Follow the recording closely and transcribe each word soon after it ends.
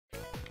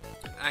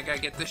I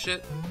gotta get this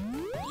shit.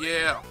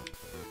 Yeah.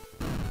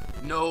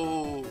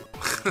 No.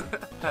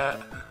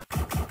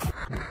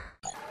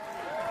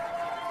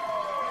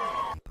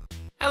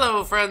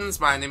 Hello friends,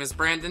 my name is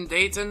Brandon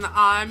Dayton.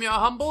 I'm your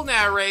humble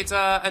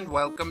narrator, and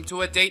welcome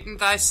to a Dayton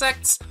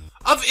Dissects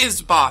of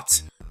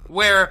iZBOT,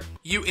 where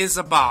you is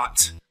a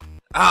bot.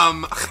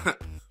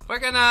 We're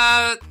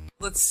gonna...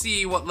 let's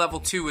see what level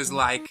 2 is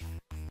like.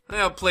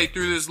 I'll play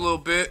through this a little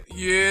bit.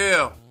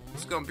 Yeah.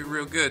 It's gonna be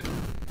real good.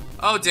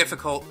 Oh,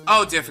 difficult.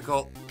 Oh,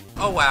 difficult.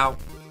 Oh, wow.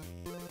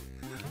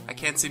 I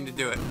can't seem to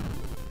do it.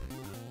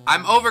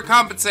 I'm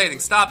overcompensating.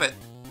 Stop it.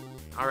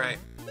 Alright.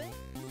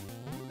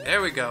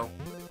 There we go.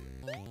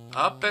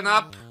 Up and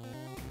up.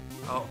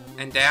 Oh,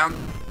 and down.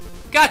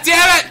 God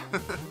damn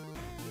it!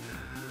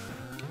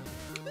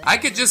 I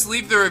could just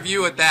leave the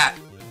review at that.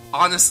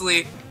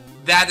 Honestly,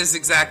 that is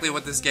exactly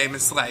what this game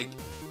is like.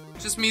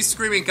 Just me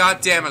screaming God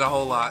damn it a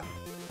whole lot.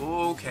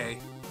 Okay.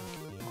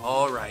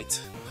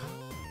 Alright.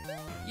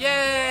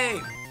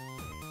 Yay!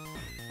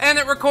 And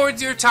it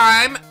records your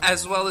time,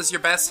 as well as your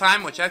best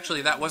time, which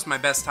actually that was my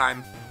best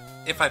time,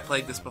 if I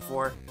played this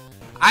before.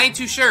 I ain't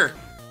too sure.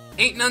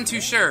 Ain't none too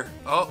sure.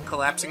 Oh,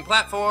 collapsing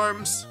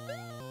platforms.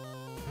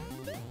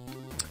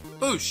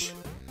 Boosh.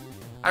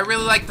 I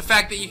really like the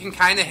fact that you can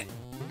kind of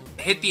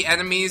hit the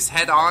enemies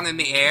head on in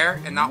the air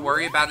and not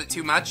worry about it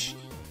too much.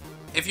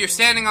 If you're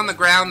standing on the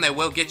ground, they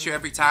will get you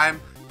every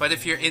time, but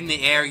if you're in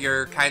the air,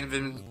 you're kind of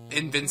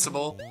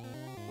invincible,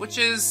 which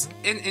is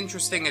an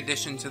interesting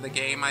addition to the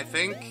game, I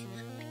think.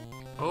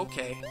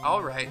 Okay,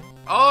 alright,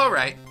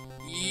 alright,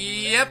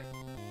 yep,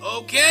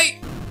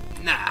 okay,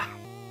 nah,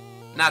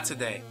 not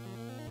today.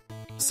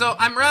 So,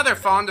 I'm rather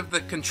fond of the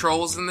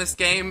controls in this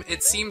game.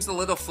 It seems a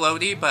little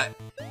floaty, but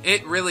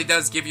it really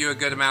does give you a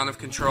good amount of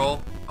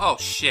control. Oh,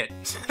 shit.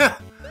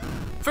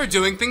 For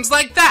doing things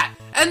like that,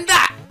 and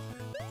that!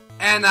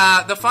 And,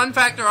 the fun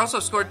factor also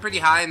scored pretty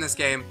high in this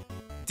game.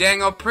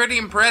 Dang, oh, pretty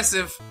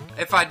impressive,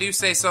 if I do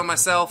say so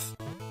myself.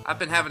 I've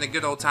been having a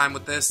good old time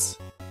with this.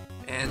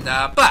 And,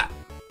 but...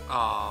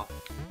 aw.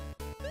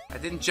 I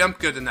didn't jump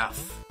good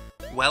enough.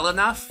 Well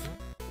enough?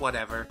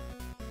 Whatever.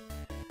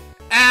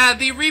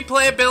 The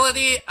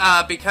replayability,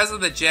 because of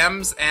the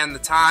gems and the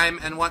time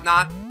and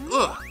whatnot,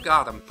 ugh,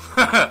 got him.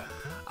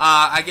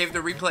 I gave the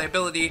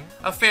replayability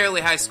a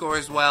fairly high score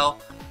as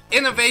well.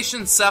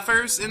 Innovation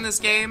suffers in this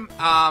game.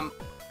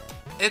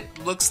 It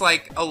looks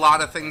like a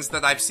lot of things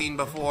that I've seen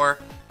before,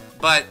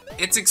 but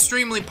it's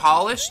extremely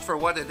polished for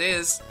what it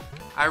is.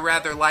 I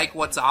rather like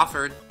what's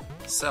offered.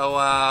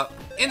 So,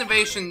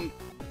 innovation,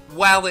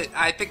 while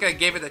I think I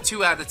gave it a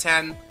 2 out of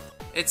 10,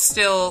 it's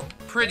still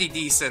pretty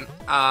decent,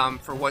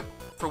 for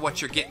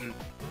what you're getting.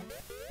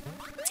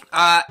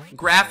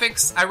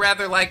 Graphics, I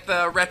rather like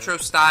the retro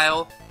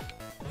style.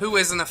 Who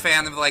isn't a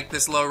fan of, like,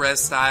 this low-res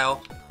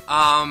style?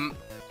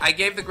 I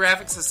gave the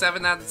graphics a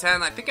 7 out of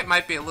 10. I think it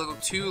might be a little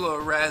too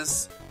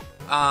low-res.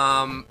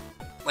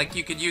 Like,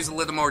 you could use a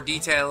little more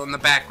detail in the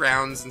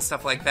backgrounds and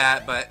stuff like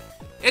that, but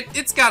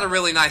it's got a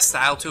really nice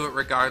style to it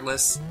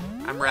regardless.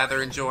 I'm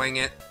rather enjoying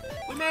it.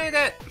 We made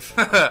it!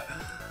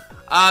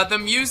 The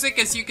music,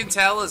 as you can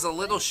tell, is a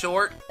little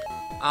short.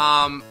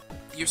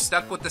 You're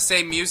stuck with the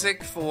same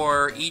music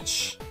for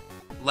each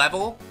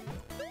level,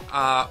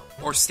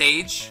 or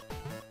stage,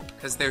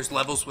 because there's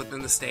levels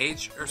within the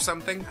stage or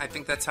something. I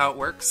think that's how it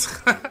works.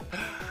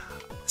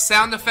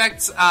 Sound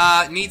effects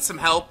need some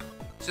help,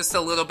 just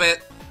a little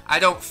bit. I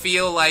don't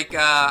feel like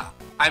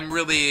I'm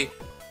really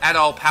at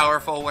all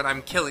powerful when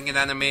I'm killing an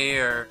enemy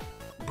or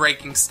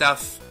breaking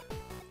stuff.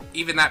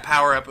 Even that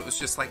power-up, it was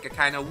just like a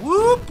kind of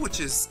whoop, which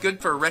is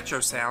good for a retro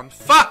sound.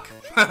 Fuck!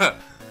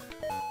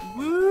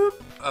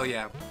 Whoop! Oh,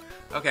 yeah.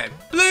 Okay.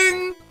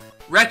 Bling!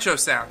 Retro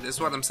sound is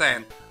what I'm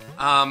saying.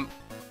 I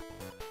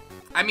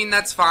mean,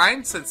 that's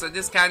fine, since it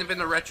is kind of in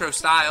a retro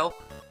style.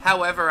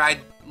 However,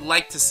 I'd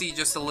like to see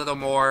just a little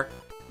more.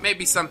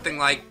 Maybe something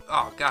like...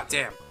 oh,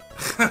 goddamn.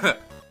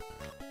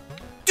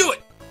 Do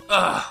it!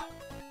 Ugh.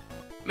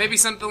 Maybe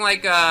something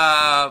like,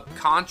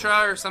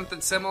 Contra or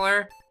something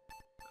similar.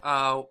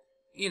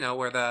 You know,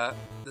 where the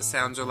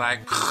sounds are like...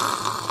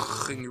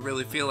 and you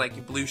really feel like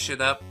you blew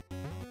shit up.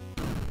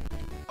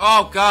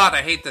 Oh, God,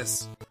 I hate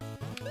this.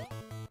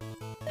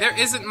 There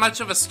isn't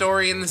much of a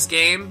story in this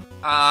game.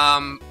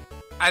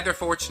 Either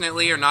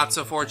fortunately or not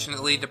so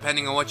fortunately,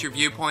 depending on what your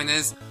viewpoint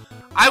is.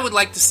 I would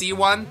like to see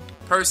one,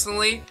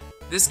 personally.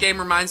 This game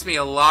reminds me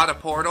a lot of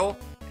Portal,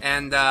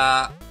 and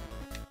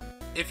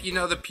if you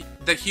know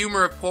the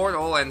humor of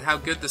Portal and how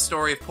good the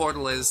story of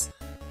Portal is,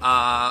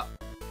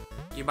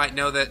 you might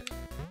know that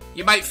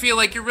you might feel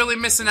like you're really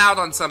missing out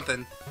on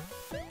something.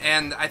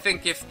 And I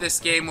think if this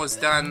game was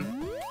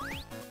done...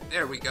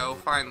 there we go,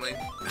 finally.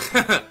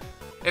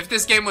 If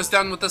this game was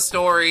done with a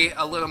story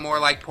a little more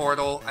like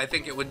Portal, I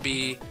think it would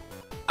be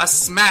a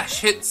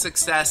smash hit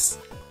success.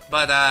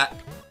 But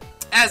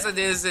as it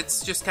is,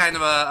 it's just kind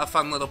of a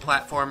fun little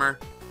platformer.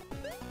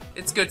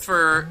 It's good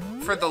for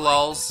the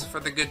lulls, for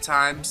the good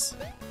times.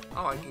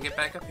 Oh, I can get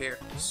back up here.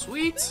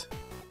 Sweet!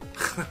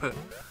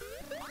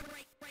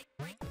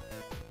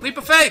 Leap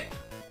of faith!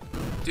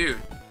 Dude,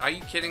 are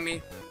you kidding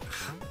me?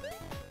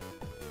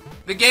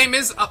 The game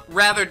is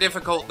rather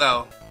difficult,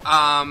 though.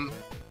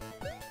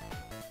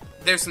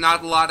 There's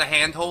not a lot of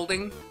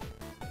hand-holding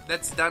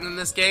that's done in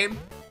this game.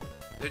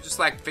 They're just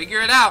like,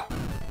 figure it out.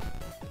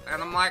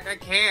 And I'm like, I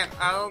can't.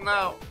 I don't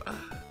know.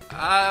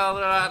 I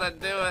don't know how to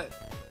do it.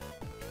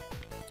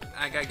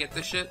 I gotta get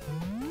this shit.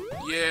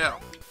 Yeah.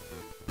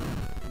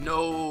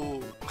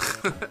 No.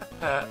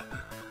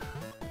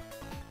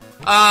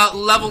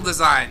 Level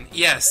design.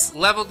 Yes,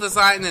 level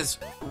design is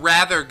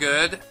rather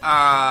good.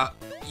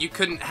 You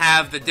couldn't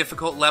have the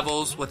difficult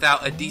levels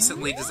without a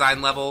decently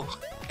designed level,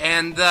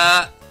 and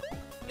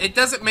it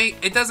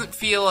doesn't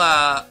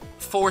feel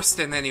forced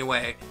in any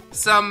way.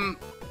 Some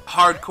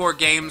hardcore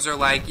games are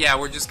like, yeah,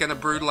 we're just gonna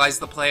brutalize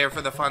the player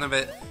for the fun of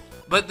it.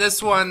 But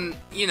this one,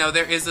 you know,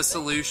 there is a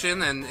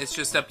solution, and it's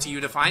just up to you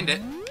to find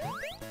it.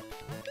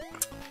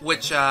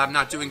 Which I'm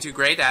not doing too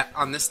great at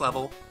on this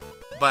level,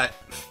 but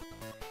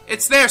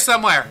it's there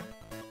somewhere.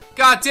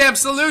 Goddamn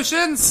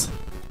solutions!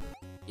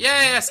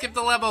 Yay, I skipped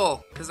the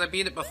level, because I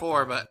beat it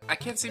before, but I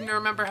can't seem to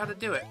remember how to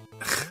do it.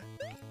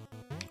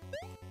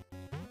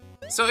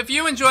 So if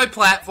you enjoy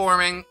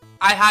platforming,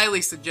 I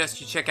highly suggest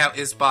you check out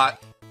iZBOT.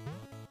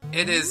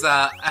 It is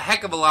a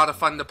heck of a lot of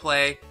fun to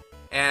play,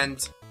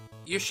 and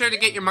you're sure to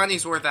get your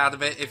money's worth out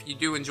of it if you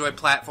do enjoy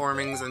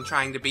platformings and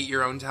trying to beat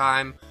your own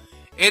time.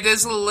 It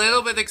is a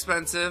little bit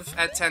expensive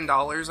at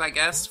 $10, I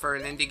guess, for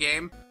an indie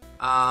game.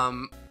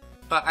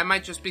 But I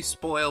might just be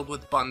spoiled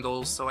with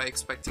bundles, so I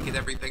expect to get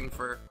everything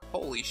for...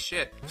 Holy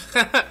shit.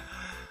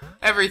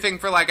 Everything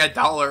for like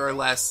 $1 or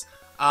less.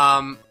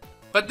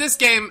 But this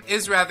game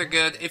is rather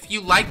good. If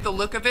you like the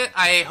look of it,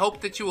 I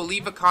hope that you will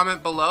leave a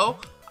comment below.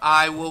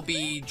 I will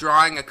be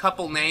drawing a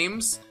couple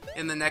names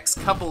in the next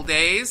couple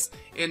days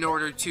in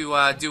order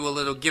to do a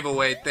little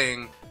giveaway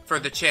thing for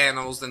the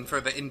channels and for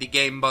the indie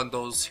game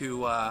bundles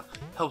who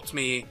helped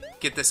me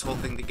get this whole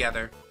thing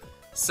together.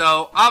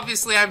 So,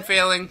 obviously I'm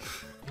failing.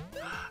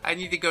 I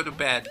need to go to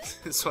bed,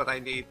 is what I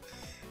need.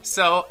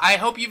 So, I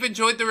hope you've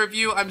enjoyed the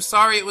review. I'm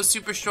sorry it was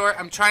super short.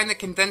 I'm trying to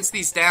condense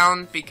these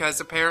down because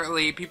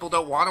apparently people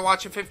don't want to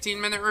watch a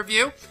 15-minute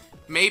review.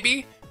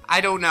 Maybe.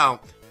 I don't know.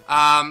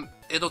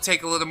 It'll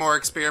take a little more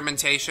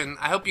experimentation.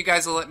 I hope you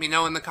guys will let me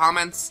know in the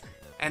comments.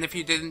 And if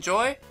you did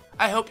enjoy,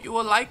 I hope you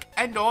will like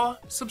and or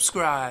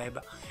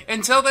subscribe.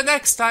 Until the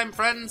next time,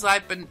 friends,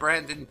 I've been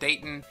Brandon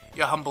Dayton,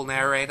 your humble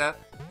narrator.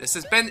 This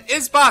has been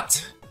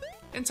iZBOT.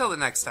 Until the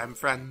next time,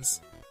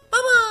 friends.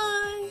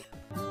 Bye-bye!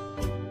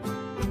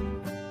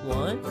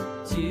 1,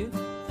 2,